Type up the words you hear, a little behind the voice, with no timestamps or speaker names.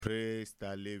Praise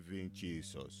the living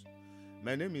Jesus.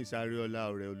 My name is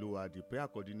Ariola Oreoluwa, the prayer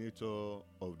coordinator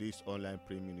of this online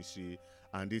prayer ministry,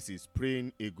 and this is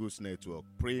Praying Eagles Network.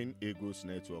 Praying Eagles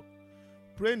Network.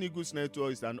 Praying Eagles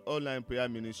Network is an online prayer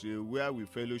ministry where we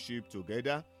fellowship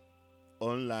together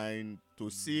online to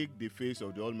seek the face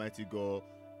of the Almighty God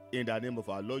in the name of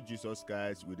our Lord Jesus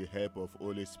Christ with the help of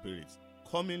Holy Spirit.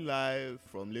 Coming live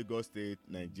from Lagos State,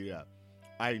 Nigeria.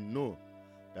 I know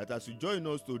that as you join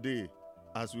us today,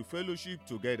 as we fellowship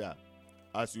together,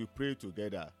 as we pray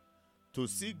together to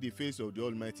seek the face of the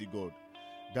Almighty God,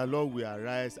 the Lord will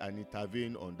arise and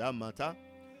intervene on that matter.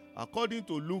 According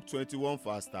to Luke 21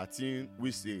 verse 13,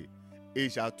 we say,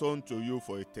 "It shall turn to you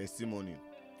for a testimony."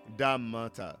 That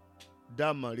matter,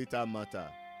 that marital matter,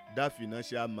 that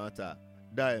financial matter,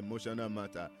 that emotional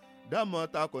matter, that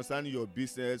matter concerning your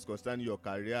business, concerning your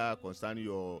career, concerning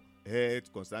your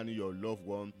health, concerning your loved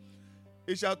one,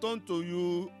 it shall turn to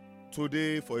you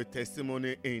today for a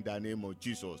testimony in the name of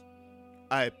Jesus.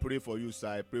 I pray for you, sir.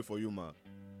 I pray for you, ma.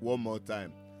 One more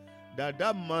time. That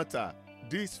matter,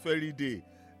 this very day,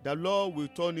 the Lord will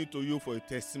turn it to you for a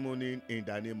testimony in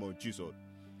the name of Jesus.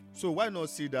 So why not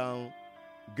sit down,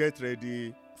 get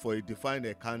ready for a divine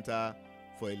encounter,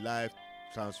 for a life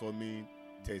transforming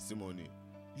testimony.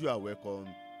 You are welcome,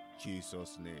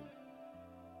 Jesus' name.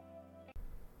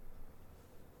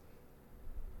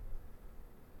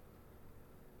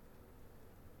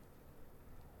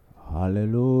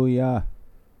 Hallelujah.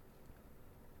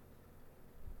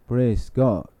 Praise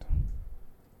God.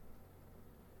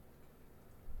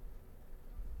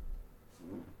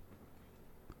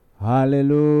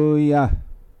 Hallelujah.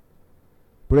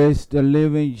 Praise the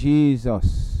living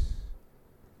Jesus.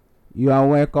 You are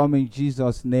welcome in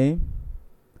Jesus' name.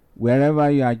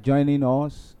 Wherever you are joining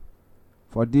us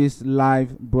for this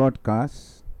live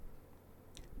broadcast,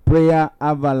 Prayer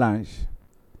Avalanche,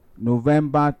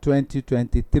 November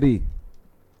 2023.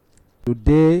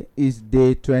 Today is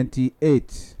day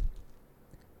 28.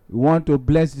 We want to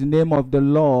bless the name of the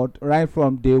Lord right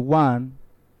from day one,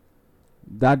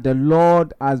 that the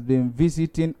Lord has been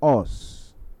visiting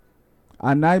us.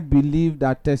 And I believe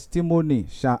that testimony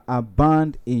shall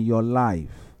abound in your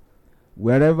life.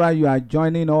 Wherever you are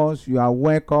joining us, you are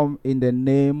welcome in the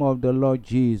name of the Lord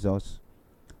Jesus.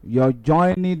 Your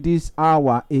joining this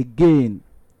hour again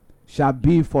shall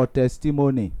be for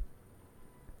testimony.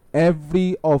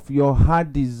 Every of your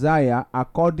heart desire,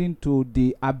 according to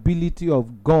the ability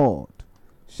of God,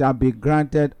 shall be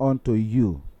granted unto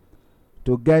you.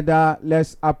 Together,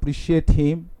 let's appreciate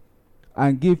Him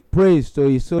and give praise to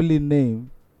His holy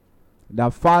name. The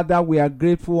Father, we are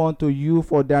grateful unto you,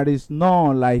 for there is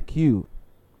none like you.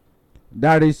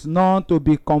 There is none to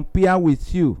be compared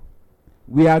with you.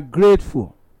 We are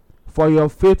grateful for your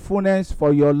faithfulness,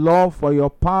 for your love, for your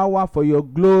power, for your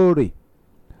glory.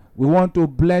 We want to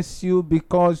bless you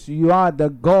because you are the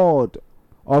God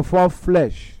of all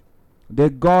flesh, the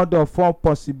God of all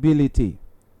possibility.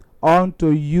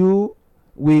 Unto you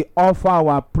we offer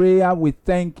our prayer. We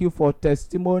thank you for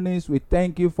testimonies. We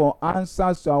thank you for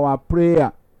answers to our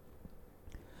prayer.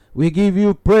 We give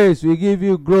you praise. We give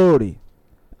you glory.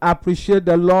 Appreciate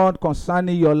the Lord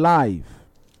concerning your life.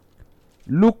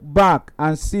 Look back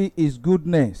and see His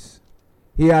goodness.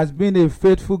 He has been a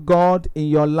faithful God in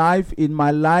your life, in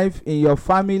my life, in your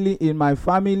family, in my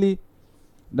family.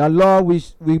 The Lord,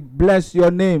 we bless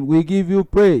your name. We give you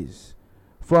praise.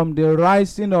 From the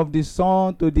rising of the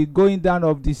sun to the going down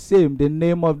of the same, the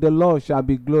name of the Lord shall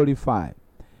be glorified.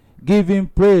 Give Him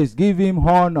praise. Give Him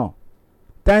honor.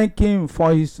 Thank Him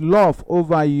for His love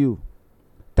over you.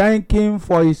 Thank Him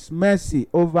for His mercy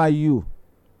over you.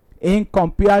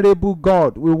 Incomparable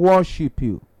God, we worship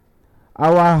you.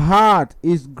 Our heart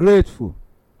is grateful.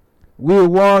 We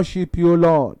worship you,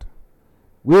 Lord.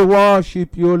 We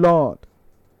worship you, Lord.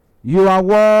 You are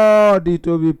worthy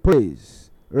to be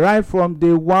praised. Right from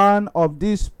day one of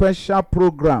this special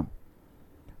program,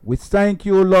 we thank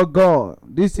you, Lord God.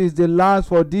 This is the last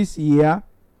for this year.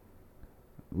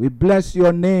 We bless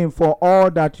your name for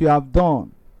all that you have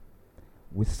done.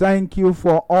 We thank you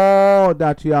for all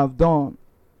that you have done.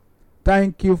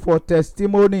 Thank you for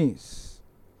testimonies.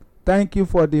 Thank you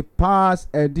for the past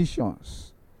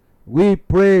editions. We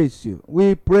praise you.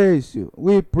 We praise you.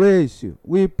 We praise you.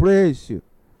 We praise you.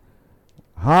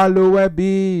 Hallowed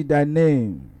be thy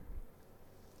name.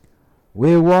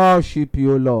 We worship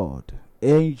you, Lord.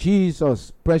 In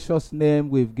Jesus' precious name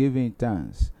we've given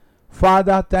thanks.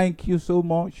 Father, thank you so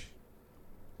much.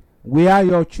 We are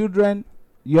your children,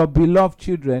 your beloved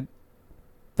children.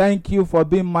 Thank you for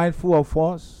being mindful of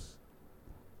us.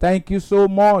 Thank you so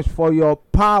much for your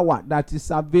power that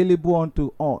is available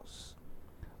unto us.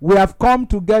 we have come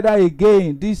together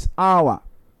again this hour.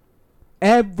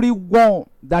 Everyone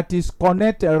that is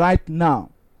connected right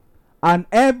now, and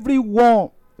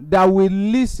everyone that will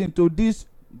listen to this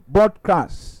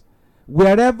broadcast,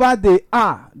 wherever they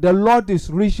are, the Lord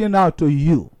is reaching out to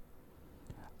you.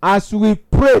 As we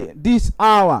pray this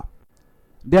hour,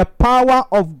 the power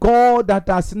of God that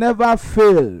has never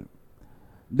failed,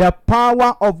 the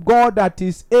power of God that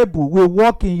is able, will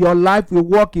work in your life, will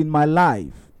work in my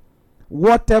life.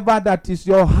 Whatever that is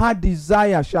your heart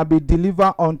desire shall be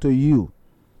delivered unto you.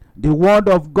 The word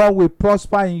of God will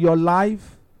prosper in your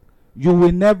life. You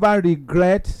will never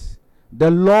regret. The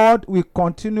Lord will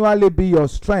continually be your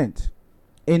strength.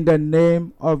 In the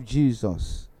name of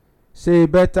Jesus. Say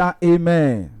better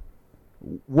amen.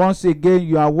 Once again,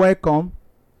 you are welcome.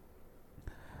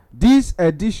 This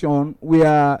edition, we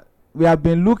have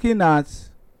been looking at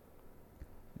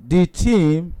the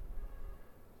theme,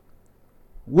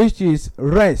 which is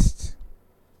rest,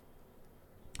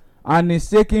 and it's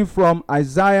taken from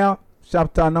Isaiah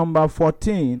chapter number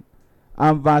 14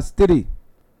 and verse 3.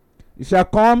 It shall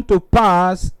come to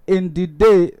pass in the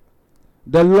day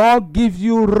the Lord gives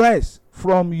you rest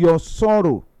from your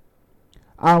sorrow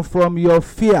and from your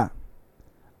fear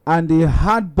and the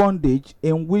hard bondage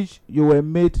in which you were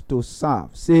made to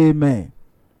serve. Say amen.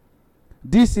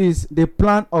 This is the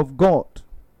plan of God,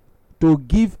 to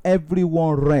give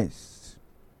everyone rest.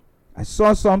 I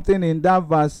saw something in that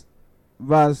verse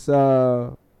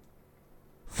 4,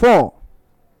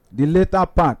 the later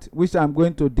part, which I'm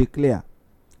going to declare.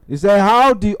 It said,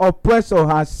 how the oppressor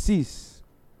has ceased,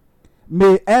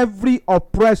 may every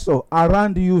oppressor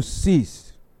around you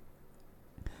cease.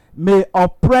 May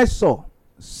oppressor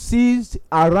cease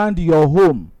around your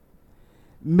home.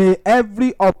 May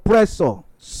every oppressor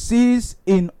cease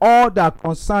in all that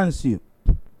concerns you.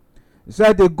 It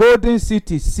said the golden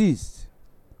city ceased.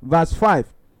 Verse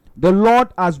 5. The Lord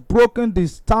has broken the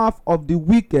staff of the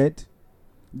wicked,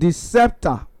 the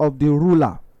scepter of the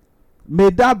ruler. May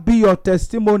that be your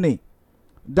testimony,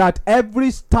 that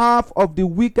every staff of the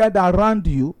wicked around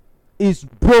you is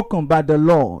broken by the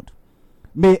Lord.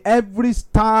 May every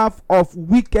staff of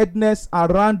wickedness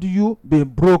around you be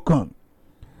broken.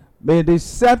 May the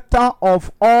scepter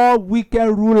of all wicked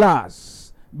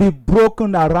rulers be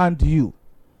broken around you.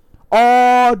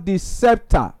 All the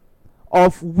scepter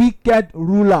of wicked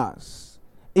rulers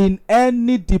in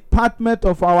any department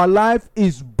of our life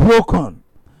is broken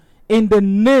in the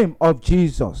name of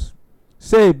Jesus.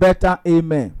 Say better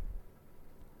amen.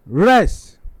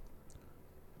 Rest.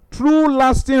 True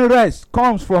lasting rest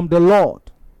comes from the Lord.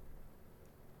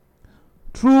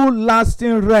 True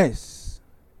lasting rest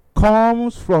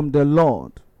comes from the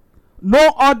Lord.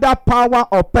 No other power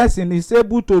or person is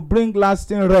able to bring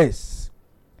lasting rest.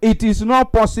 It is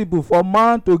not possible for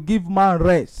man to give man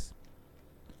rest.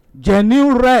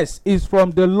 Genuine rest is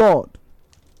from the Lord.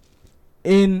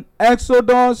 In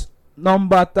Exodus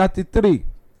number 33,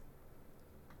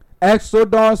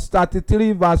 Exodus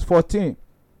 33 verse 14,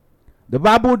 the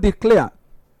Bible declared,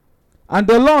 and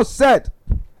the Lord said,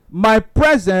 my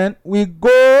presence will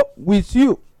go with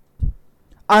you,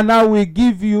 and I will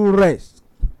give you rest.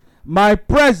 My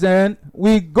presence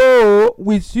will go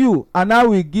with you, and I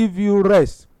will give you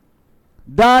rest.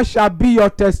 That shall be your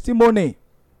testimony,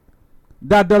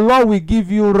 that the Lord will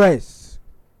give you rest.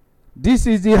 This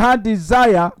is the heart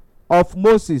desire of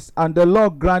Moses, and the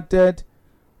Lord granted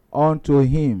unto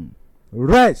him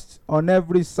rest on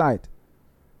every side.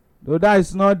 Though that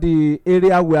is not the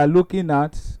area we are looking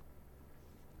at.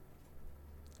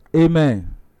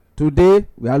 Amen. Today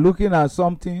we are looking at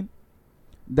something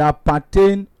that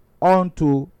pertains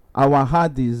unto our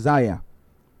heart desire.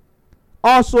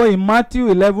 Also in Matthew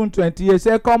 11:28,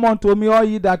 say, come unto me, all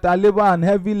ye that are labor and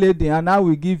heavy laden, and I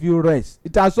will give you rest.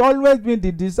 It has always been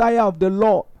the desire of the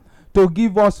Lord to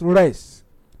give us rest.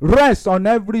 Rest on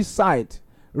every side.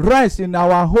 Rest in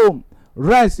our home.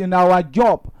 Rest in our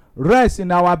job. Rest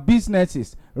in our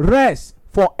businesses. Rest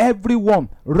for everyone.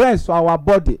 Rest for our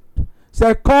body.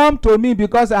 Say, come to me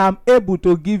because I am able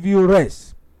to give you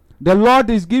rest. The Lord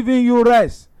is giving you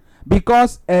rest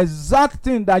because exact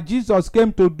thing that Jesus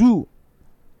came to do,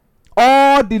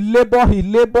 all the labor he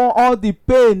labored, all the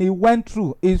pain he went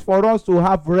through is for us to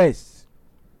have rest.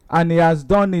 And he has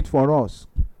done it for us.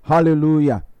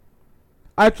 Hallelujah.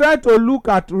 I try to look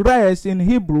at rest in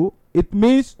Hebrew. It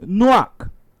means nuach.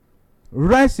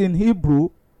 Rest in Hebrew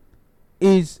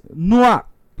is nuach.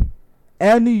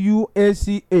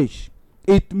 N-U-A-C-H.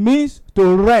 It means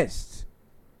to rest,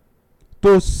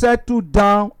 to settle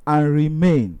down and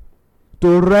remain.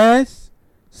 To rest,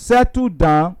 settle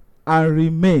down and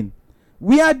remain.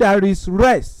 Where there is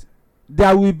rest,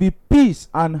 there will be peace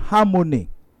and harmony.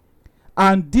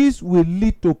 and this will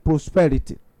lead to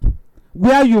prosperity.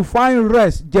 Where you find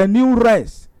rest, genuine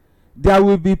rest, there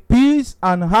will be peace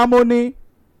and harmony,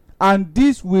 and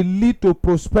this will lead to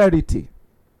prosperity.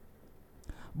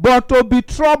 But to be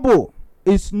troubled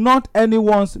is not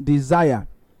anyone's desire.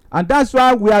 And that's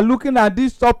why we are looking at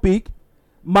this topic,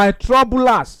 my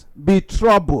troublers be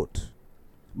troubled.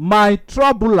 My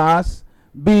troublers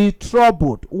be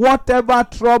troubled. Whatever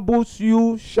troubles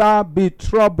you shall be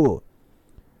troubled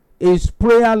is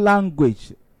prayer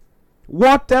language.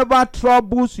 Whatever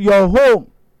troubles your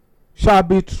home shall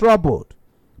be troubled.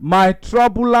 My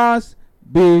troublers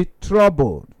be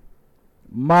troubled.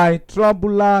 My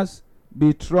troublers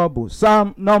be troubled.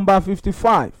 Psalm number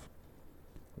 55.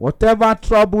 Whatever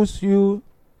troubles you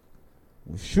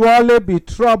will surely be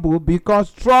troubled,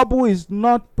 because trouble is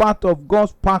not part of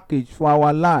God's package for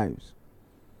our lives.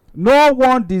 No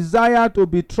one desires to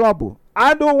be troubled.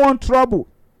 I don't want trouble.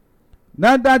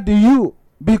 Neither do you,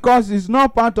 because it's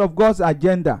not part of God's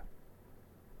agenda.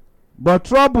 But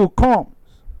trouble comes,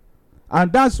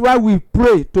 and that's why we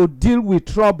pray to deal with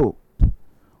trouble.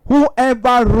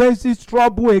 Whoever raises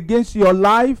trouble against your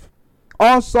life,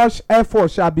 all such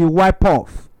effort shall be wiped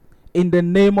off in the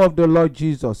name of the Lord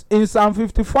Jesus. In Psalm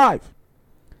 55,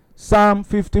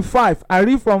 I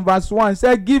read from verse 1, it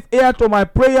says, give ear to my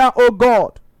prayer, O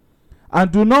God,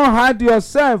 and do not hide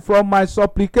yourself from my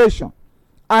supplication.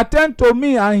 Attend to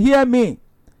me and hear me.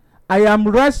 I am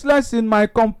restless in my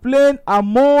complaint and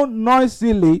moan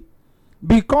noisily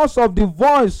because of the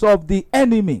voice of the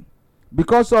enemy,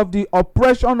 because of the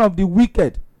oppression of the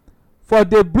wicked. For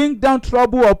they bring down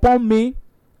trouble upon me,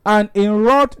 and in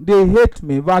wrath they hate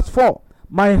me. Verse 4.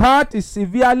 My heart is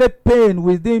severely pained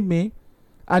within me,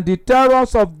 and the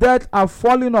terrors of death are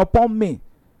falling upon me.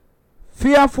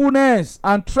 Fearfulness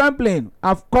and trembling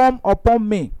have come upon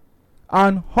me,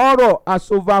 and horror has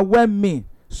overwhelmed me.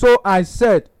 So I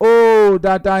said, oh,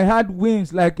 that I had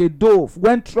wings like a dove.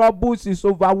 When troubles is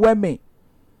overwhelming,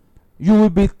 you will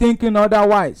be thinking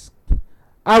otherwise.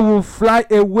 I will fly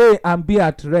away and be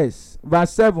at rest.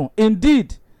 Verse 7.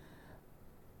 Indeed,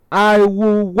 I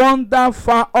will wander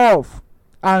far off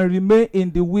and remain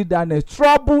in the wilderness.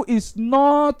 Trouble is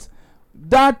not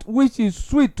that which is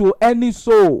sweet to any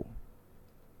soul.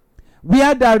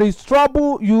 Where there is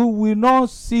trouble, you will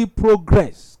not see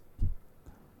progress.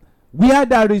 Where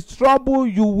there is trouble,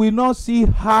 you will not see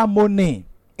harmony.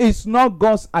 It's not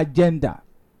God's agenda.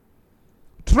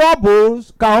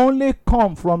 Troubles can only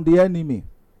come from the enemy.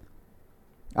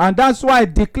 And that's why I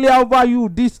declare over you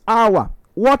this hour,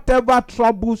 whatever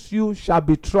troubles you shall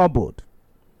be troubled.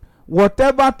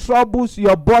 Whatever troubles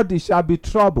your body shall be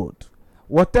troubled.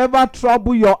 Whatever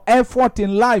trouble your effort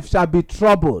in life shall be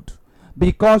troubled.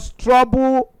 Because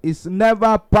trouble is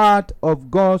never part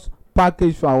of God's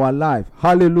package for our life.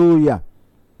 Hallelujah.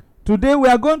 Today we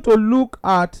are going to look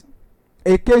at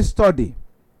a case study,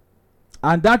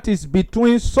 and that is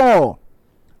between Saul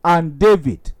and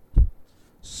David.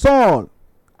 Saul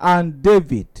and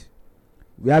David.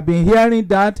 We have been hearing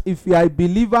that. If you are a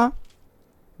believer,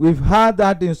 we've heard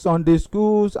that in Sunday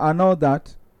schools and all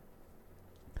that.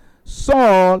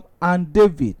 Saul and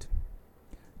David.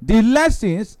 The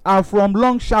lessons are from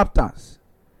long chapters,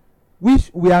 which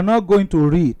we are not going to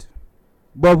read,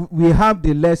 but we have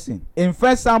the lesson. In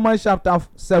 1 Samuel chapter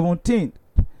 17,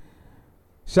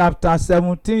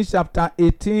 chapter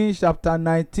 18, chapter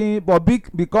 19, but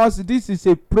because this is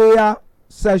a prayer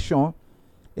session,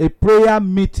 a prayer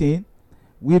meeting,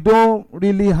 we don't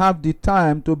really have the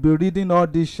time to be reading all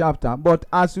this chapter. But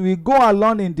as we go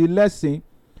along in the lesson,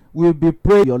 we'll be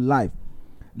praying your life.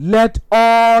 Let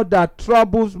all that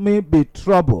troubles me be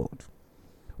troubled.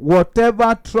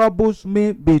 Whatever troubles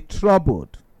me be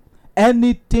troubled.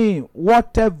 Anything,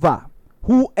 whatever,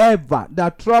 whoever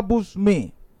that troubles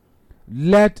me,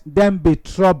 let them be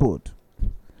troubled.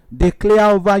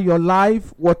 Declare over your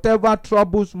life, whatever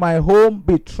troubles my home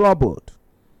be troubled.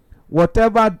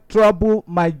 Whatever trouble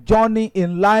my journey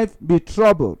in life be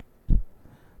troubled.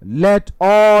 Let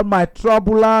all my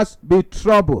troublers be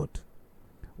troubled.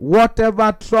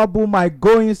 Whatever trouble my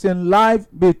goings in life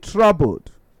be troubled.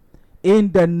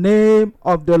 In the name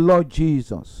of the Lord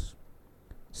Jesus.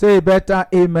 Say better,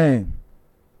 amen.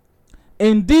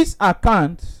 In this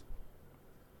account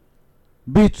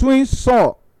between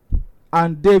Saul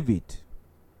and David,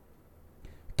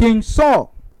 King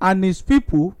Saul and his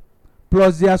people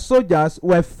plus their soldiers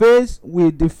were faced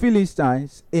with the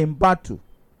Philistines in battle.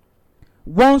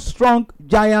 One strong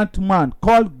giant man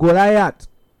called Goliath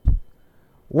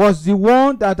was the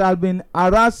one that had been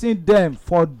harassing them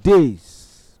for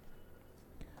days.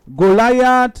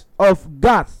 Goliath of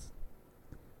Gath,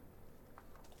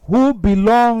 who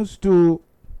belongs to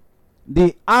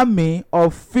the army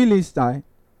of Philistine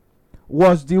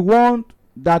was the one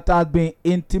that had been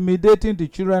intimidating the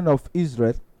children of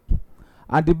Israel.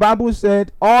 And the Bible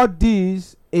said, all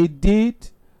these he did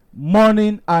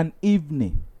morning and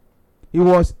evening. He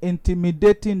was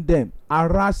intimidating them,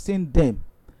 harassing them.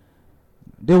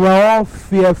 They were all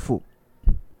fearful,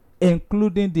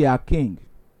 including their king.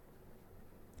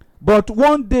 But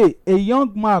one day, a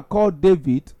young man called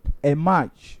David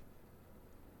emerged.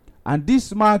 And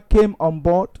this man came on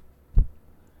board,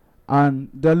 and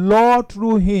the Lord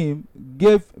through him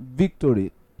gave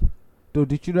victory to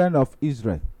the children of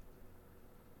Israel.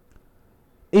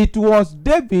 It was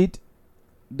David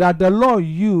that the Lord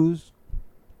used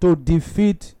to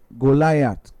defeat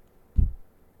Goliath.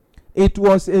 It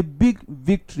was a big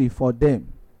victory for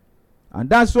them. And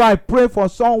that's why I pray for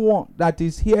someone that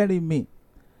is hearing me.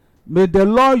 May the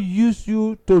Lord use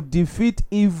you to defeat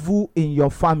evil in your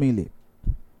family.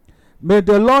 May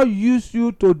the Lord use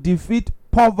you to defeat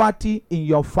poverty in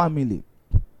your family.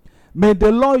 May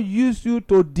the Lord use you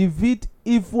to defeat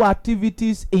evil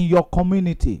activities in your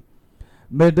community.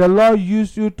 May the Lord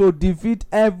use you to defeat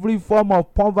every form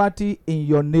of poverty in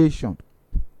your nation.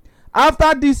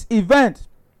 After this event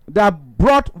that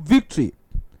brought victory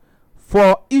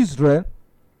for Israel,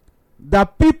 the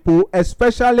people,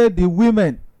 especially the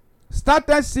women,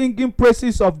 started singing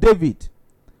praises of David.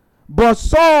 But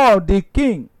Saul the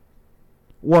king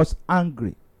was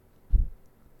angry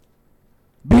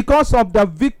because of the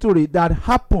victory that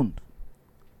happened.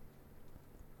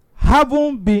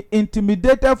 Having been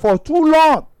intimidated for too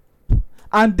long,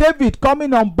 and David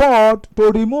coming on board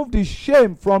to remove the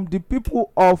shame from the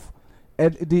people of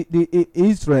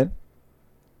Israel,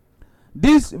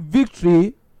 this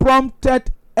victory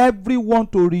prompted everyone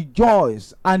to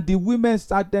rejoice, and the women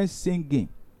started singing,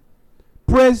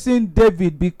 praising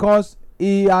David because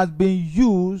he has been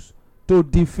used to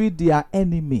defeat their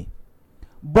enemy.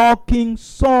 But King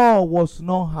Saul was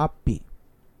not happy.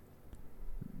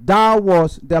 That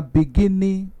was the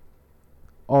beginning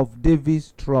of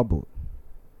David's trouble.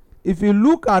 If you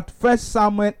look at 1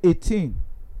 Samuel 18,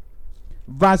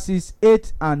 verses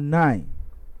 8 and 9.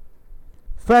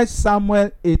 1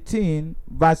 Samuel 18,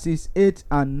 verses 8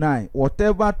 and 9.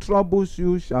 Whatever troubles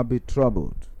you shall be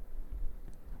troubled.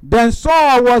 Then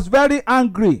Saul was very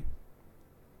angry.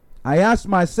 I asked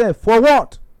myself, for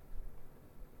what?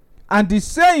 And the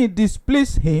saying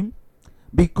displeased him,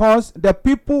 because the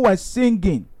people were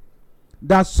singing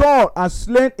that Saul has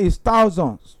slain his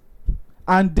thousands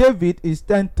and David is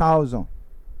 10,000.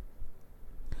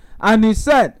 And he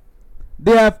said,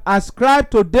 they have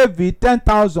ascribed to David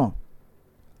 10,000,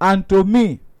 and to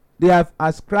me they have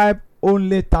ascribed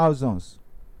only thousands.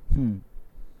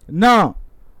 Now,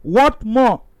 what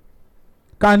more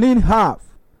can he have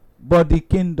but the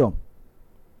kingdom?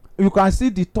 You can see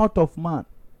the thought of man.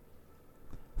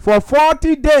 For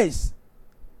 40 days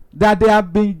that they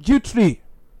have been jittery,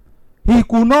 he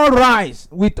could not rise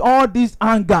with all this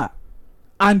anger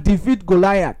and defeat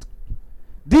Goliath.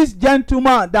 This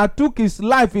gentleman that took his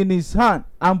life in his hand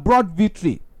and brought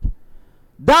victory,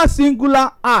 that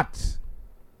singular act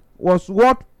was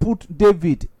what put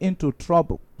David into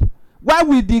trouble. Why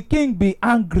will the king be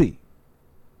angry?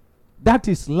 That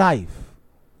is life.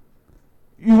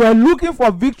 You were looking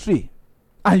for victory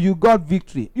and you got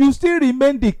victory. You still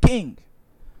remain the king,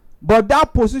 but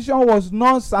that position was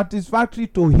not satisfactory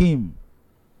to him.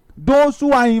 Those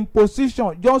who are in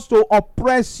position just to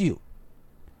oppress you,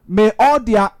 may all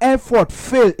their effort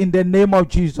fail in the name of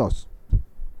Jesus.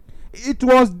 It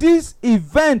was this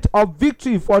event of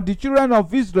victory for the children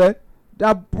of Israel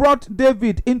that brought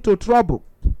David into trouble.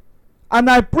 And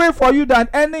I pray for you that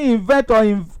any event or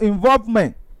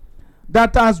involvement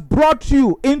that has brought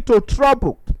you into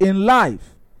trouble in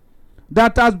life,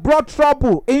 that has brought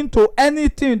trouble into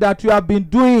anything that you have been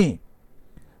doing,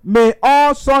 may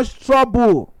all such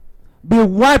trouble be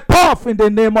wiped off in the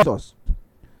name of Jesus.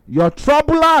 Your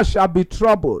troubler shall be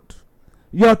troubled.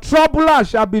 Your troubler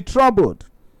shall be troubled.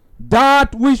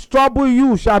 That which trouble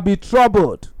you shall be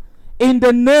troubled in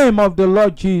the name of the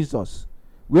Lord Jesus.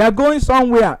 We are going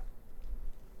somewhere,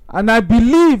 and I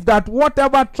believe that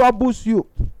whatever troubles you,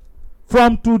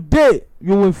 from today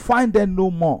you will find them no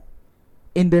more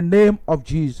in the name of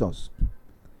Jesus.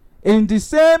 In the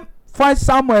same 1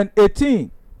 Samuel 18,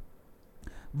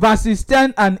 verses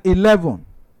 10 and 11,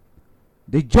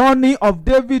 the journey of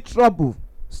David's trouble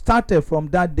started from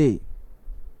that day.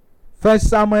 1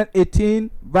 Samuel 18,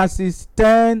 verses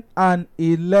 10 and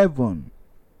 11.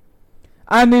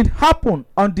 And it happened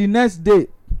on the next day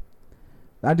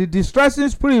that the distressing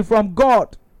spirit from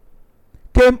God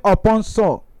came upon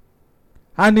Saul,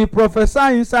 and he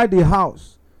prophesied inside the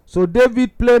house. So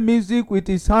David played music with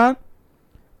his hand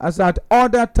as at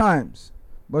other times,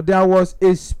 but there was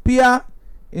a spear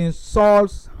in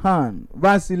Saul's hand.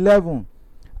 Verse 11.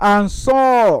 And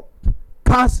Saul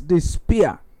cast the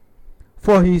spear,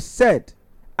 for he said,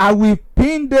 I will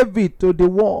pin David to the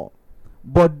wall.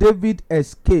 But David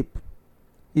escaped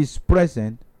his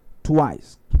presence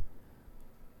twice.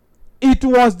 It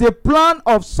was the plan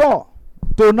of Saul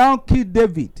to now kill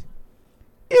David.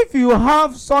 If you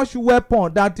have such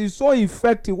weapon that is so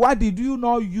effective, why did you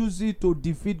not use it to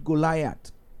defeat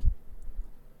Goliath?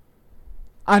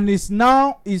 And it's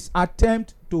now his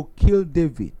attempt to kill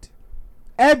David.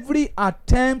 Every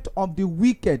attempt of the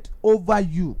wicked over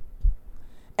you,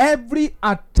 every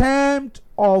attempt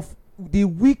of the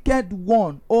wicked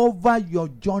one over your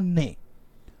journey,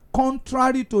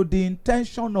 contrary to the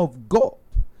intention of God,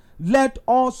 let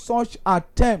all such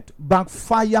attempt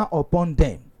backfire upon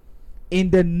them in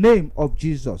the name of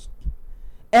Jesus.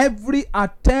 Every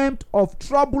attempt of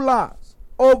troublers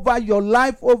over your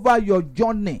life, over your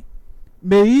journey,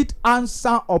 may it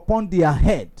answer upon their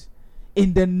head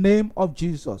in the name of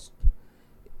Jesus.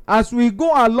 As we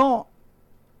go along,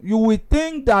 you will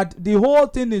think that the whole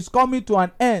thing is coming to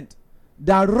an end.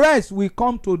 The rest will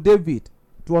come to David.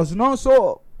 It was not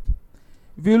so.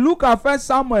 If you look at 1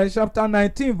 Samuel chapter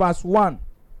 19 verse 1.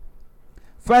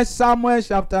 1 Samuel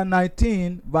chapter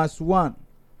 19 verse 1.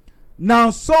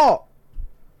 Now Saul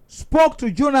spoke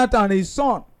to Jonathan his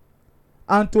son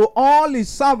and to all his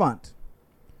servants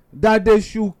that they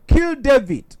should kill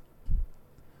David.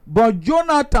 But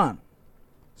Jonathan,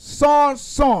 Saul's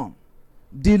son,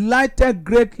 delighted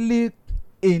greatly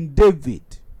in David.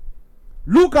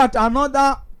 Look at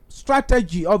another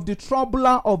strategy of the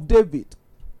troubler of David.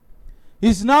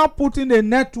 He's now putting a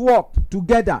network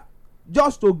together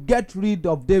just to get rid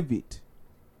of David.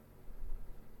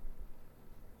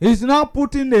 He's now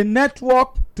putting a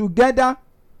network together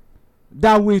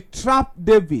that will trap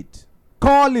David,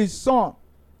 call his son,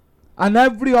 and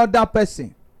every other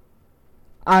person.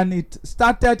 And it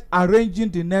started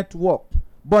arranging the network.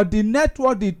 But the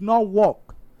network did not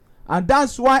work. And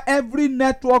that's why every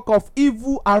network of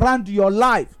evil around your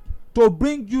life to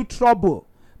bring you trouble,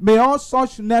 may all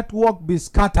such network be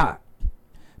scattered.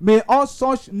 May all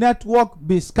such network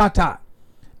be scattered.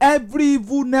 Every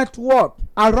evil network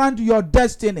around your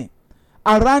destiny,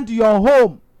 around your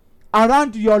home,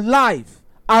 around your life,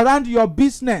 around your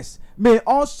business, may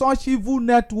all such evil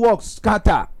networks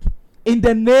scatter. In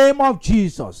the name of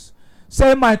Jesus.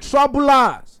 Say, my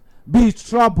troublers be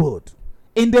troubled.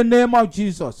 In the name of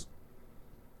Jesus.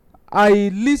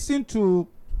 I listened to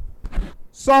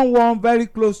someone very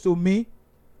close to me,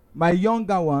 my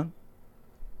younger one.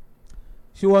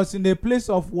 She was in a place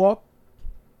of work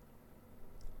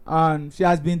and she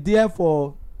has been there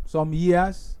for some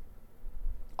years.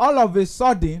 All of a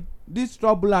sudden, this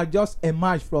troubler just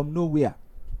emerged from nowhere.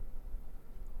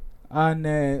 And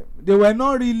they were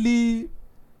not really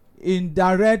in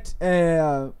direct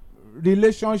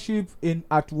relationship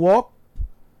at work.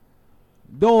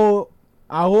 Though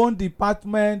our own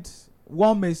department,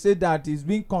 one may say that is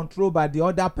being controlled by the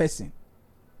other person.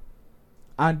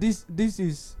 And this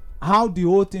is how the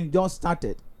whole thing just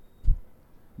started.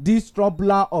 This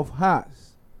troubler of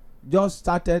hers just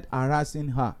started harassing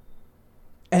her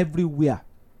everywhere.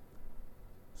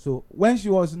 So when she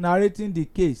was narrating the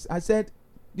case, I said,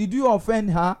 did you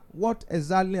offend her? What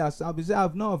exactly has happened? She said, I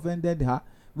have not offended her.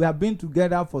 We have been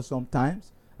together for some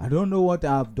times. I don't know what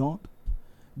I have done.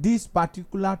 This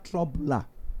particular troubler,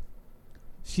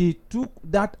 she took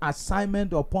that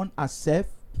assignment upon herself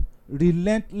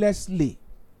relentlessly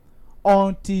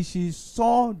until she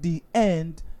saw the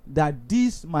end that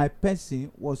this my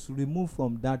person was removed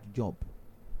from that job.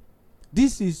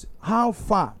 This is how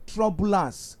far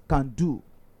troublers can do.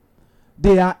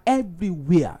 They are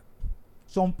everywhere.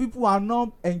 Some people are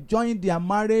not enjoying their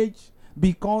marriage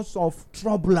because of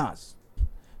troublers.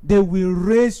 They will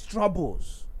raise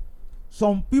troubles.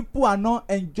 Some people are not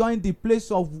enjoying the place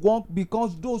of work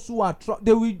because those who are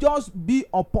they will just be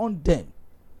upon them.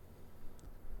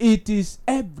 It is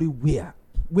everywhere.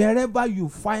 Wherever you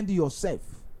find yourself,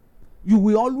 you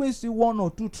will always see one or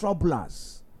two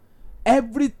troublers.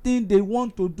 Everything they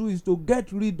want to do is to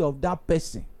get rid of that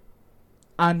person.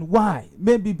 And why?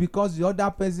 Maybe because the other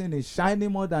person is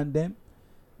shining more than them.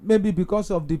 Maybe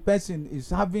because of the person is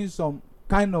having some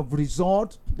kind of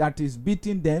result that is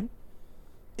beating them.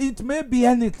 It may be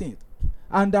anything.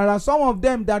 And there are some of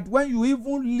them that when you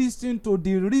even listen to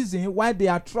the reason why they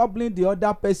are troubling the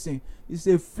other person, it's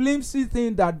a flimsy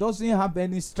thing that doesn't have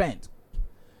any strength.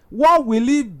 What will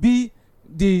it be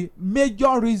the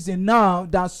major reason now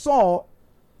that Saul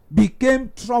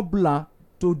became troubler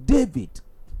to David?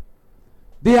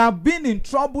 They have been in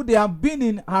trouble, they have been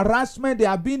in harassment, they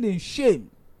have been in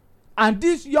shame. And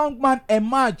this young man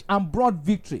emerged and brought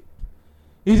victory.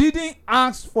 He didn't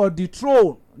ask for the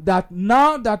throne, that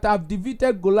now that I've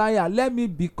defeated Goliath, let me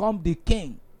become the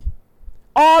king.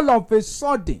 All of a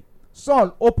sudden,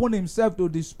 Saul opened himself to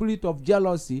the spirit of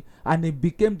jealousy, and he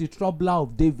became the troubler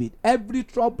of David. Every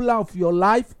troubler of your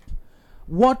life,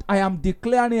 what I am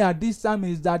declaring at this time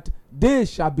is that they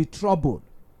shall be troubled.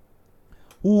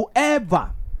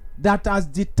 Whoever that has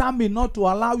determined not to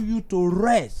allow you to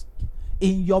rest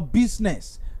in your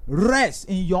business, rest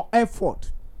in your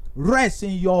effort, rest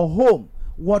in your home,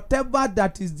 whatever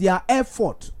that is their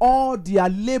effort, all their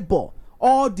labor,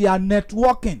 all their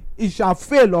networking, it shall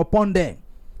fail upon them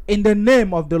in the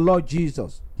name of the Lord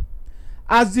Jesus.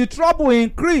 As the trouble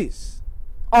increased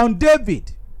on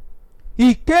David,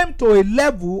 he came to a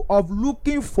level of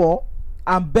looking for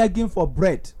and begging for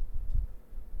bread.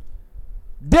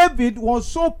 David was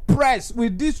so pressed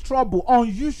with this trouble,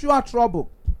 unusual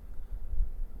trouble,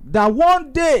 that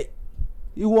one day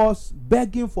he was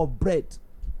begging for bread.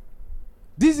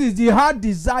 This is the hard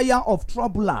desire of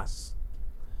troublers.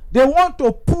 They want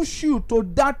to push you to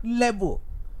that level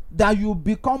that you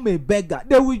become a beggar.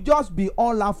 They will just be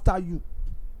all after you.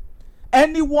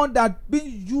 Anyone that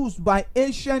been used by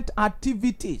ancient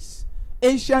activities,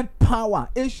 ancient power,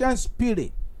 ancient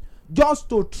spirit, just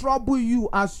to trouble you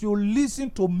as you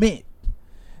listen to me,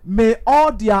 may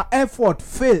all their effort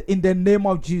fail in the name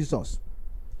of Jesus.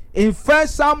 In 1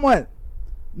 Samuel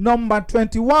number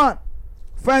 21,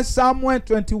 1 Samuel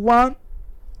 21,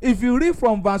 if you read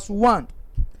from verse 1,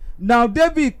 now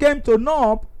David came to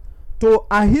Nob to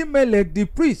Ahimelech the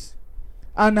priest,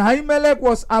 and Ahimelech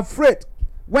was afraid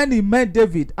when he met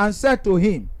David, and said to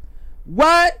him,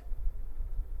 Why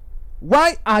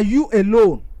are you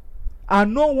alone,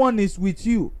 and no one is with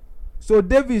you? So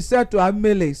David said to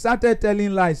Ahimelech, started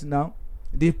telling lies now.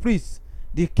 The priest,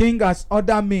 the king has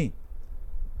ordered me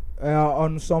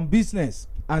on some business,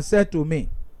 and said to me,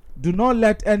 do not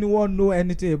let anyone know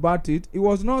anything about it. It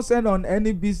was not sent on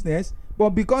any business,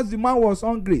 but because the man was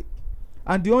hungry,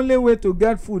 and the only way to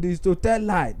get food is to tell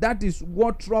lie. That is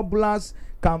what troublers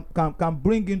can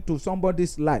bring into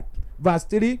somebody's life. Verse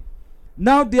 3,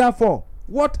 now therefore,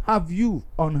 what have you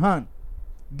on hand?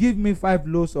 Give me 5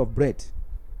 loaves of bread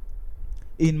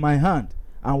in my hand,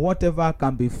 and whatever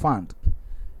can be found.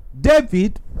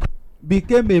 David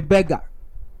became a beggar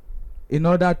in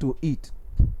order to eat.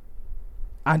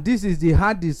 And this is the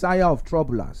hard desire of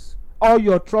troublers. All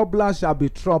your troublers shall be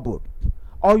troubled.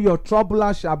 All your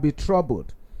troublers shall be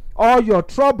troubled. All your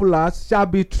troublers shall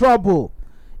be troubled.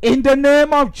 In the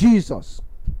name of Jesus.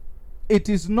 It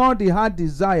is not the hard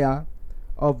desire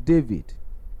of David.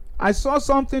 I saw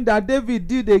something that David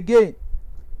did again.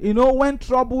 You know, when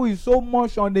trouble is so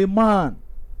much on a man,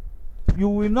 you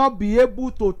will not be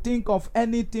able to think of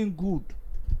anything good.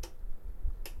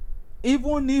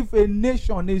 Even if a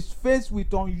nation is faced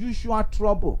with unusual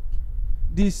trouble,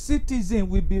 the citizen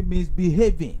will be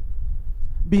misbehaving.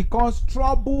 Because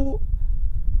trouble,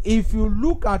 if you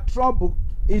look at trouble,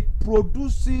 it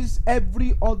produces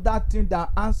every other thing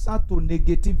that answers to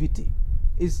negativity.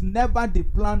 It's never the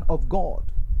plan of God.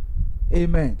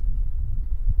 Amen.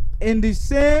 In the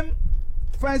same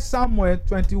 1 Samuel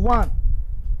 21,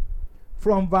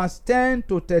 from verse 10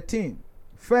 to 13.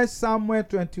 1 Samuel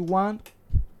 21,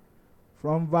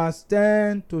 from verse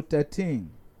 10 to 13.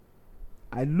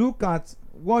 I look at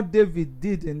what David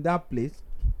did in that place.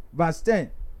 Verse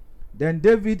 10. Then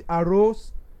David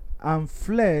arose and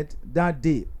fled that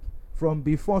day from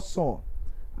before Saul,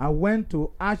 and went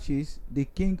to Achish the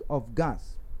king of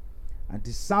Gath. And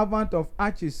the servant of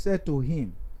Achish said to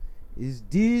him, Is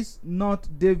this not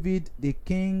David the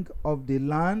king of the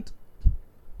land?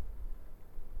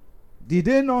 Did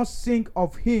they not sing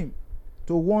of him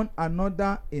to one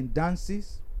another in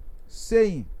dances,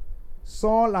 saying,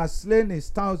 Saul has slain his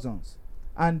thousands,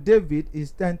 and David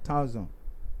his 10,000?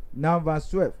 Now verse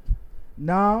 12.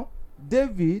 Now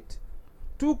David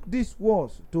took these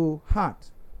words to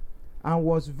heart, and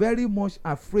was very much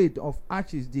afraid of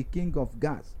Achish the king of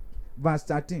Gath. Verse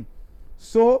 13.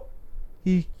 So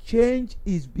he changed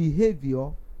his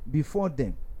behavior before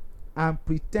them, and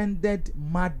pretended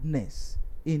madness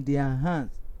in their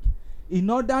hands, in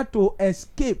order to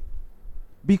escape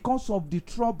because of the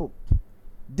trouble.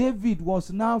 David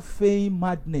was now feigning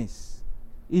madness.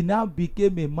 He now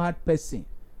became a mad person.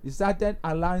 He started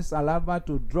allowing saliva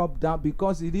to drop down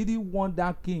because he didn't want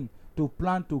that king to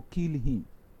plan to kill him.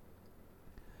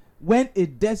 When a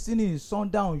destiny is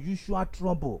under unusual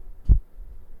trouble,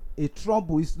 a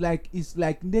trouble is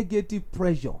like negative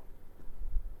pressure.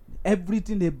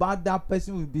 Everything about that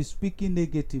person will be speaking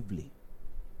negatively.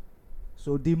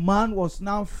 So the man was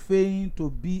now feigned to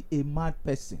be a mad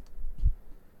person.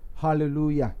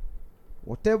 Hallelujah.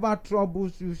 Whatever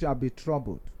troubles you shall be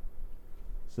troubled.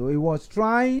 So he was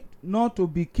trying not to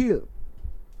be killed.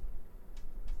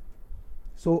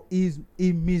 So he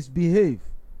misbehaved.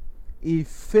 He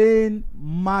feigned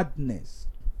madness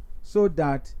so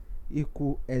that he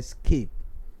could escape.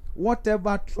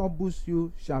 Whatever troubles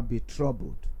you shall be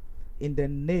troubled in the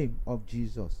name of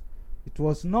Jesus. It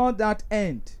was not that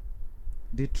end.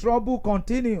 The trouble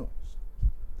continues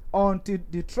until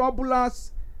the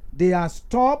troublers, they are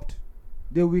stopped.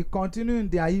 They will continue in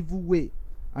their evil way.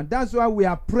 And that's why we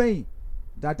are praying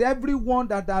that everyone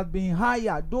that has been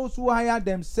hired, those who hire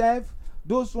themselves,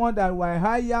 those ones that were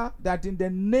hired, that in the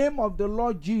name of the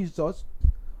Lord Jesus,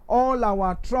 all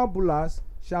our troublers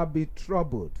shall be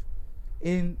troubled.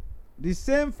 In the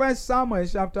same 1 Samuel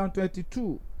chapter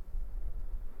 22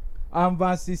 and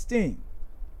verse 16.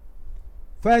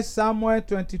 1 Samuel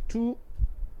 22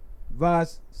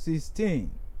 verse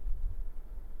 16.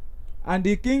 And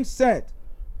the king said,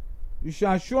 you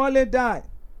shall surely die,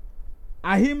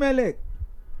 Ahimelech,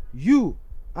 you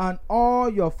and all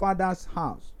your father's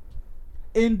house.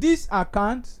 In this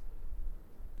account,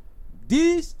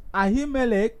 this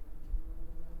Ahimelech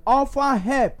offered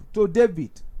help to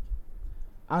David.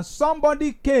 And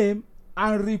somebody came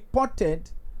and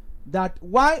reported that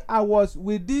while I was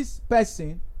with this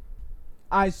person,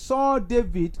 I saw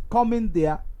David coming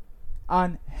there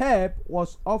and help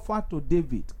was offered to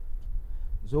David.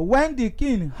 So when the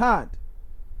king heard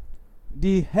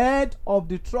the head of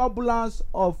the troublers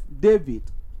of David,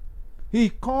 he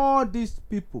called these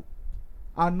people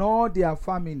and all their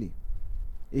family.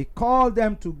 He called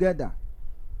them together.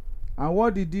 And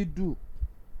what did he do?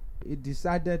 He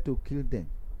decided to kill them.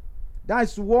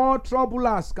 That's what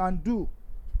troublers can do.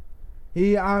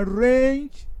 He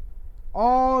arranged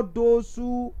all those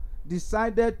who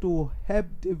decided to help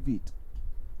David.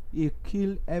 He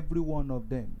killed every one of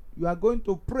them. You are going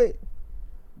to pray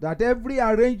that every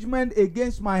arrangement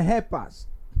against my helpers,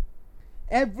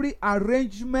 every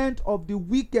arrangement of the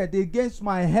wicked against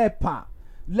my helper,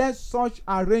 let such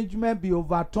arrangement be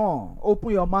overturned.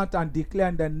 Open your mouth and declare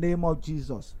in the name of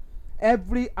Jesus.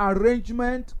 Every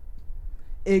arrangement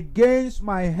against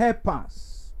my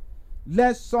helpers,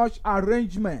 let such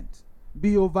arrangement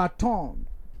be overturned.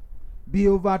 Be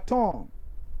overturned.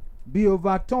 Be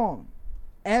overturned.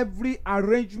 Every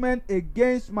arrangement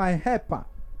against my helper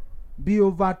be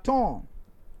overturned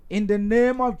in the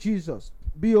name of Jesus.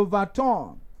 Be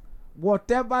overturned.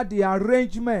 Whatever the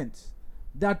arrangement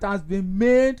that has been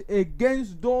made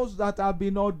against those that have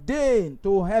been ordained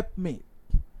to help me,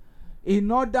 in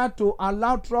order to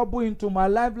allow trouble into my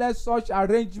life, let such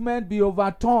arrangement be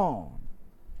overturned.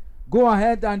 Go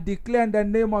ahead and declare in the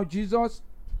name of Jesus.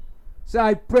 Say,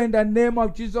 I pray in the name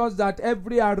of Jesus that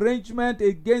every arrangement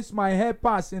against my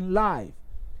helpers in life,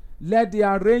 let the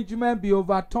arrangement be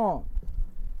overturned.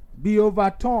 Be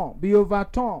overturned. Be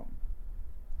overturned.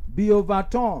 Be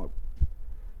overturned.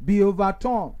 Be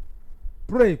overturned.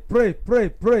 Pray, pray, pray,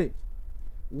 pray.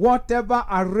 Whatever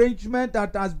arrangement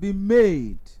that has been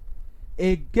made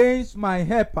against my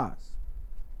helpers,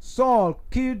 Saul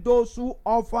killed those who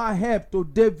offer help to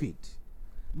David.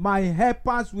 My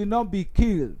helpers will not be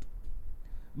killed.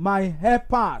 My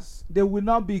helpers, they will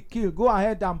not be killed. Go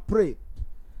ahead and pray.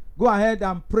 Go ahead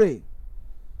and pray.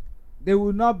 They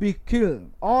will not be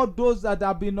killed. All those that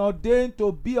have been ordained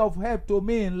to be of help to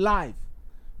me in life,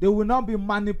 they will not be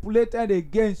manipulated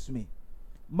against me.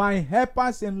 My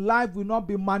helpers in life will not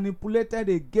be manipulated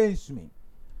against me.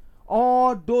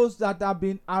 All those that have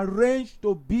been arranged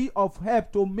to be of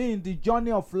help to me in the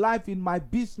journey of life, in my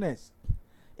business,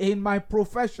 in my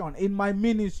profession, in my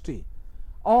ministry,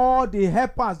 all the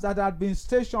helpers that have been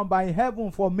stationed by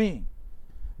heaven for me,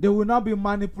 they will not be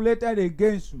manipulated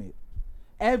against me.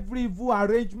 Every evil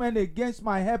arrangement against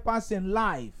my helpers in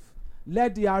life,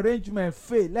 let the arrangement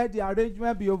fail. Let the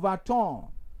arrangement be overturned.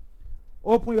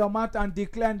 Open your mouth and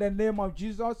declare in the name of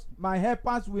Jesus, my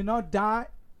helpers will not die.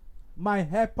 My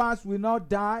helpers will not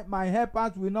die. My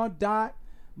helpers will not die.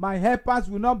 My helpers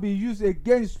will not be used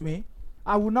against me.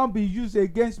 I will not be used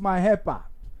against my helper.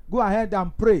 Go ahead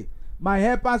and pray. My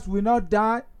helpers will not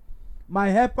die. My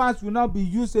helpers will not be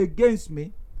used against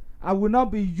me. I will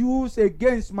not be used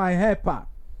against my helper.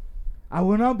 I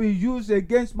will not be used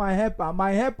against my helper.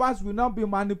 My helpers will not be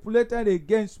manipulated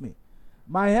against me.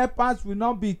 My helpers will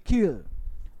not be killed.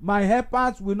 My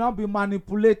helpers will not be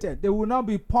manipulated. They will not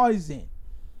be poisoned.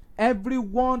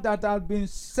 Everyone that has been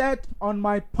set on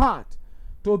my path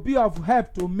to be of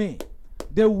help to me,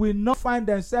 they will not find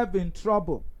themselves in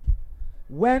trouble.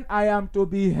 When I am to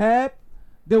be helped,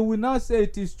 they will not say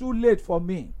it is too late for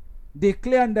me.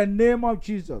 Declare in the name of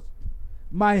Jesus,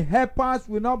 my helpers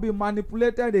will not be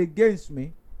manipulated against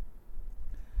me.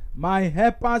 My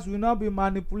helpers will not be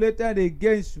manipulated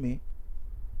against me.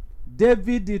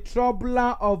 David, the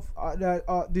troubler of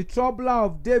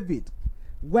David,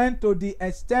 went to the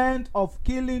extent of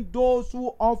killing those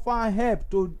who offer help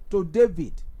to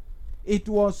David. It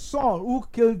was Saul who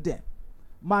killed them.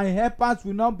 My helpers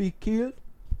will not be killed.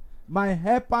 My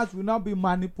helpers will not be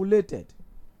manipulated.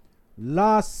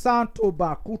 La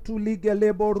Santoba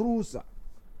Kutuligelebo Rusa.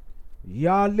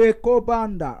 Yale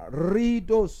Kobanda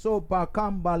Rido Soba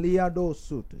Kambaliado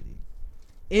Sutri.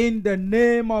 In the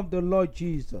name of the Lord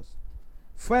Jesus.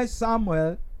 1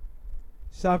 Samuel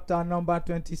chapter number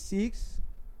 26.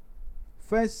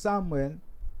 1 Samuel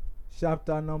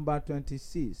chapter number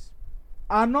 26.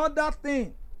 Another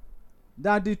thing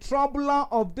that the troubler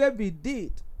of David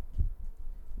did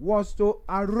was to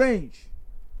arrange,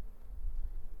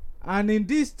 and in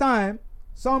this time,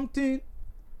 something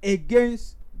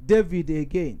against David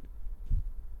again.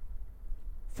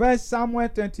 1 Samuel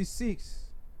 26.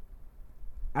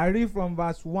 I read from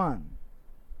verse 1.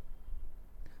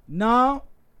 Now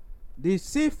the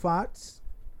Siphats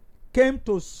came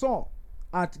to Saul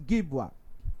at Gibeah,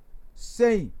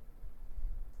 saying,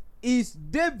 is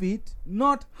David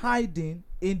not hiding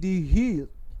in the hill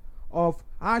of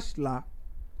Ashla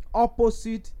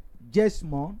opposite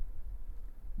Jesmon?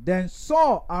 Then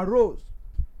Saul arose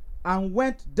and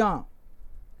went down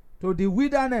to the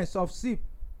wilderness of Ziph,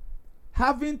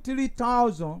 having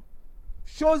 3,000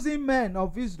 chosen men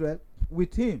of Israel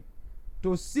with him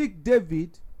to seek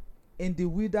David in the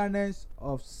wilderness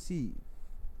of Ziph.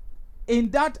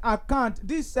 In that account,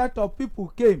 this set of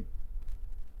people came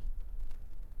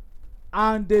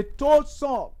and they told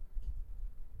Saul,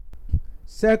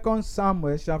 2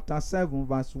 Samuel chapter 7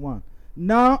 verse 1.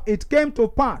 Now it came to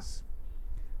pass,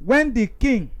 when the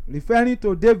king, referring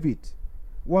to David,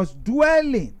 was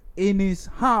dwelling in his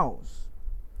house.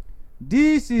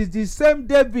 This is the same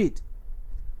David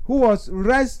who was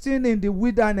resting in the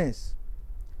wilderness,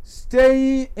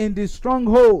 staying in the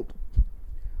stronghold,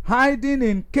 hiding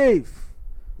in cave,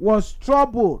 was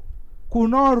troubled, could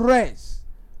not rest,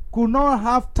 could not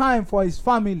have time for his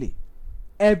family.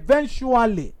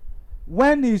 Eventually,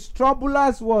 when his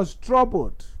troublers was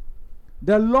troubled,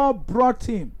 the Lord brought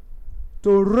him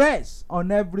to rest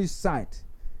on every side.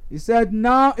 He said,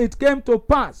 now it came to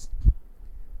pass,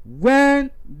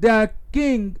 when the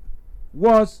king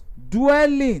was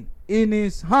dwelling in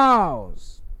his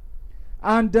house,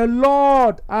 and the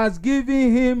Lord has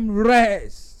given him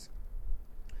rest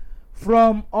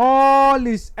from all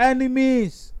his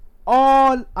enemies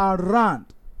all around.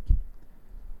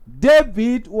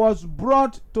 David was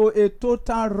brought to a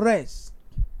total rest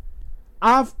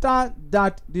after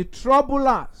that the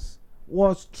troublers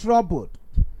was troubled.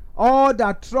 All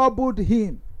that troubled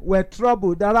him were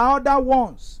troubled. There are other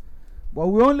ones, but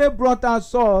we only brought our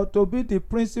Saul to be the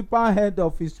principal head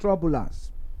of his troublers.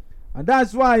 And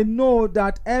that's why I know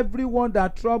that everyone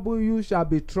that trouble you shall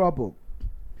be troubled.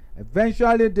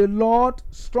 Eventually the Lord,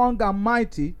 strong and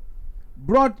mighty,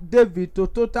 brought David to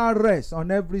total rest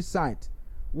on every side.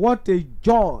 What a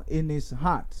joy in his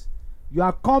heart. You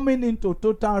are coming into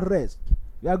total rest.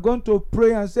 You are going to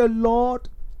pray and say, Lord,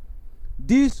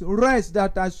 this rest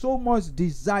that I so much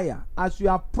desire, as you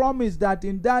have promised that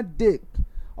in that day,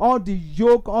 all the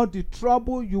yoke, all the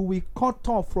trouble you will cut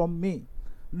off from me.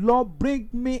 Lord, bring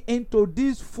me into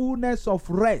this fullness of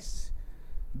rest.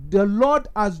 The Lord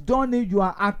has done it. You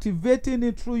are activating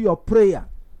it through your prayer,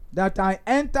 that I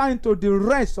enter into the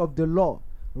rest of the Lord.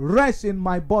 Rest in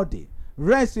my body,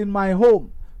 rest in my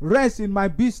home, rest in my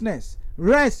business,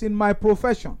 rest in my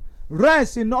profession,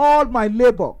 rest in all my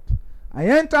labor. I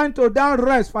enter into that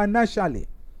rest financially.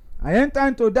 I enter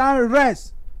into that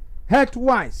rest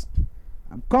health-wise.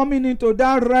 I'm coming into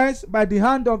that rest by the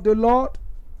hand of the Lord.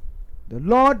 The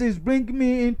Lord is bringing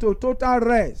me into total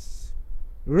rest.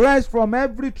 Rest from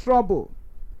every trouble.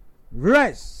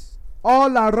 Rest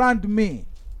all around me.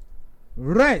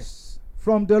 Rest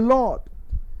from the Lord.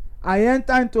 I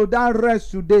enter into that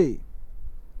rest today.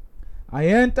 I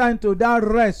enter into that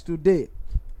rest today.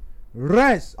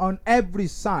 Rest on every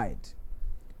side.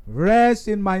 Rest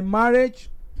in my marriage.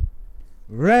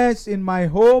 Rest in my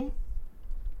home.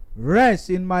 Rest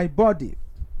in my body.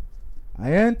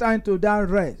 I enter into that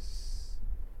rest.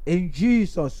 In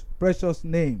Jesus' precious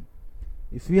name.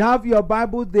 If you have your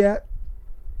Bible there,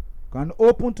 you can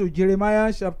open to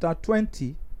Jeremiah chapter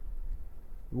 20.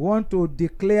 We want to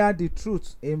declare the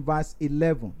truth in verse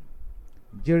 11.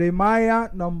 Jeremiah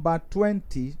number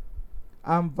 20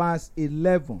 and verse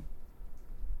 11.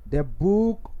 The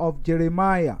book of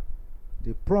Jeremiah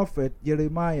the prophet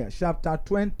Jeremiah, chapter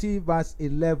 20, verse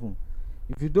 11.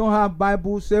 If you don't have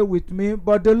Bible, say with me,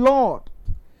 but the Lord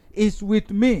is with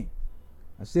me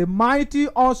as a mighty,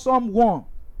 awesome one.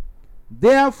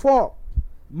 Therefore,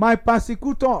 my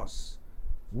persecutors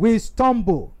will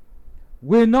stumble,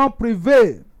 will not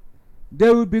prevail. They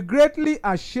will be greatly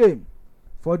ashamed,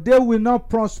 for they will not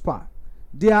prosper.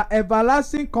 Their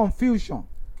everlasting confusion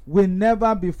will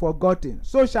never be forgotten.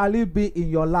 So shall it be in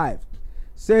your life.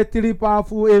 Say three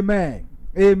powerful amen.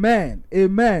 Amen.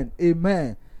 Amen.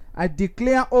 Amen. I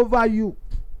declare over you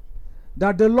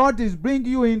that the Lord is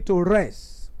bringing you into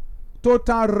rest,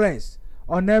 total rest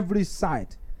on every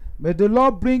side. May the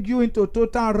Lord bring you into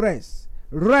total rest.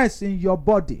 Rest in your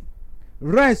body,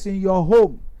 rest in your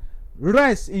home,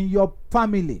 rest in your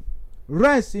family,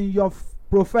 rest in your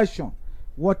profession.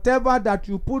 Whatever that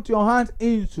you put your hand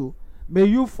into, may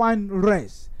you find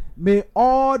rest. May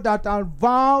all that are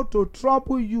vowed to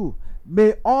trouble you,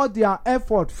 may all their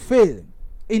effort fail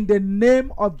in the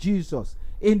name of Jesus.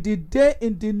 In the day,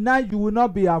 in the night, you will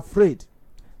not be afraid.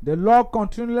 The Lord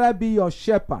continually be your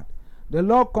shepherd. The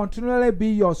Lord continually be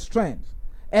your strength.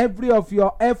 Every of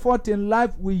your effort in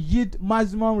life will yield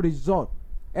maximum result.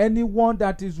 Anyone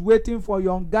that is waiting for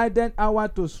your unguided hour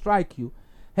to strike you,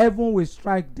 heaven will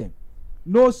strike them.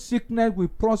 No sickness will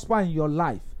prosper in your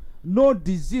life. No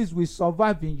disease will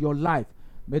survive in your life.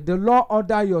 May the Lord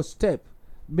order your step.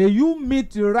 May you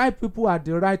meet the right people at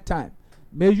the right time.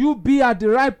 May you be at the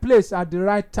right place at the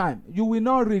right time. You will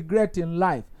not regret in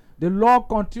life. The Lord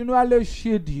continually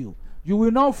shield you. You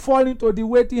will not fall into the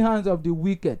waiting hands of the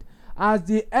wicked. As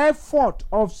the effort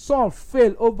of Saul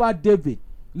failed over David,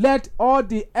 let all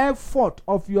the effort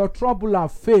of your troubler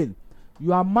fail.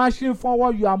 You are marching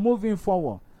forward. You are moving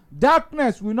forward.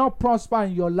 Darkness will not prosper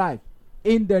in your life.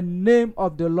 In the name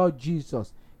of the Lord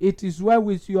Jesus. It is well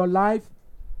with your life,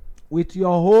 with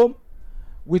your home,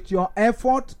 with your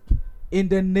effort, in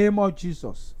the name of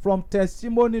Jesus. From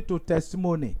testimony to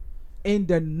testimony, in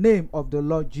the name of the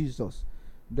Lord Jesus.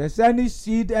 If there's any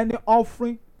seed, any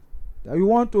offering that you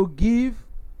want to give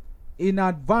in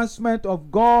advancement of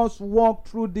God's work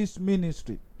through this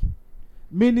ministry.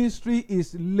 Ministry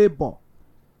is labor.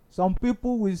 Some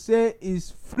people will say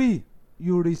it's free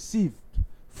you receive,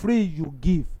 free you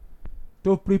give.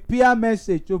 To prepare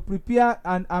message, to prepare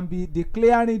and be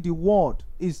declaring the word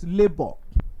is labor.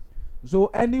 So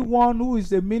anyone who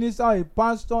is a minister or a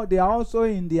pastor, they are also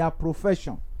in their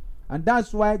profession. And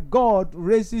that's why God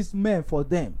raises men for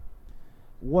them.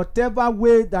 Whatever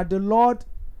way that the Lord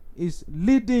is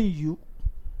leading you,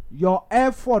 your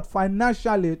effort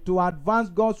financially to advance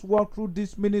God's work through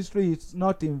this ministry is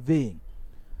not in vain.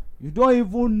 You don't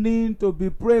even need to be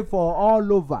prayed for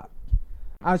all over.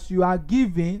 As you are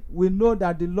giving, we know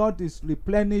that the Lord is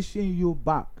replenishing you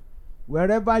back.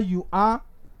 Wherever you are,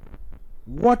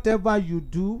 whatever you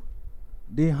do,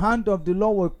 the hand of the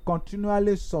Lord will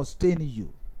continually sustain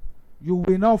you. You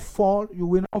will not fall, you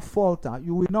will not falter,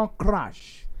 you will not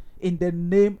crash in the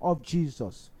name of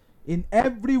Jesus. In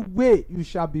every way you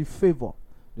shall be favored.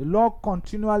 The Lord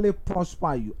continually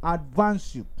prosper you,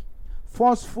 advance you.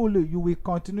 Forcefully you will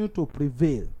continue to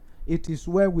prevail. It is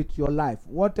well with your life.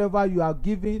 Whatever you are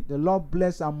giving, the Lord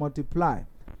bless and multiply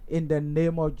in the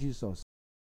name of Jesus.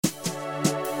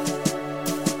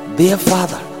 Dear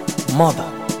father, mother,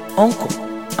 uncle,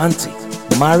 auntie,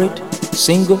 married,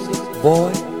 single,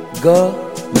 boy, girl,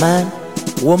 man,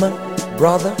 woman,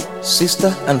 brother,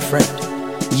 sister, and friend,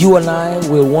 you and I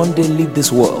will one day leave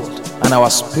this world and our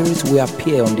spirit will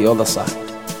appear on the other side.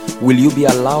 Will you be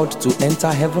allowed to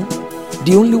enter heaven?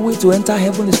 The only way to enter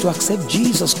heaven is to accept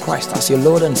Jesus Christ as your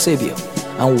Lord and Savior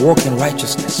and walk in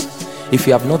righteousness. If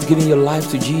you have not given your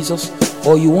life to Jesus,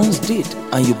 or you once did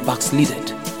and you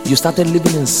backslided, you started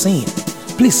living in sin,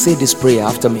 please say this prayer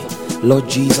after me. Lord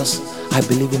Jesus, I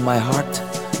believe in my heart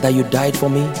that you died for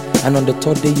me, and on the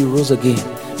third day you rose again,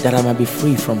 that I might be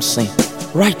free from sin.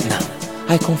 Right now,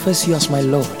 I confess you as my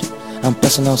Lord and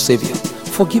personal Savior.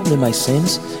 Forgive me my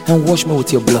sins and wash me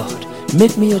with your blood.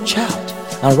 Make me your child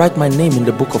and write my name in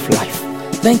the book of life.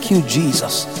 Thank you,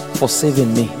 Jesus, for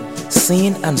saving me.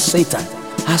 Sin and Satan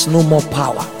has no more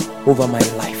power over my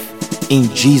life.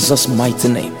 In Jesus' mighty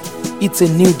name. It's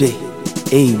a new day.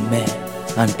 Amen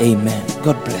and amen.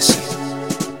 God bless you.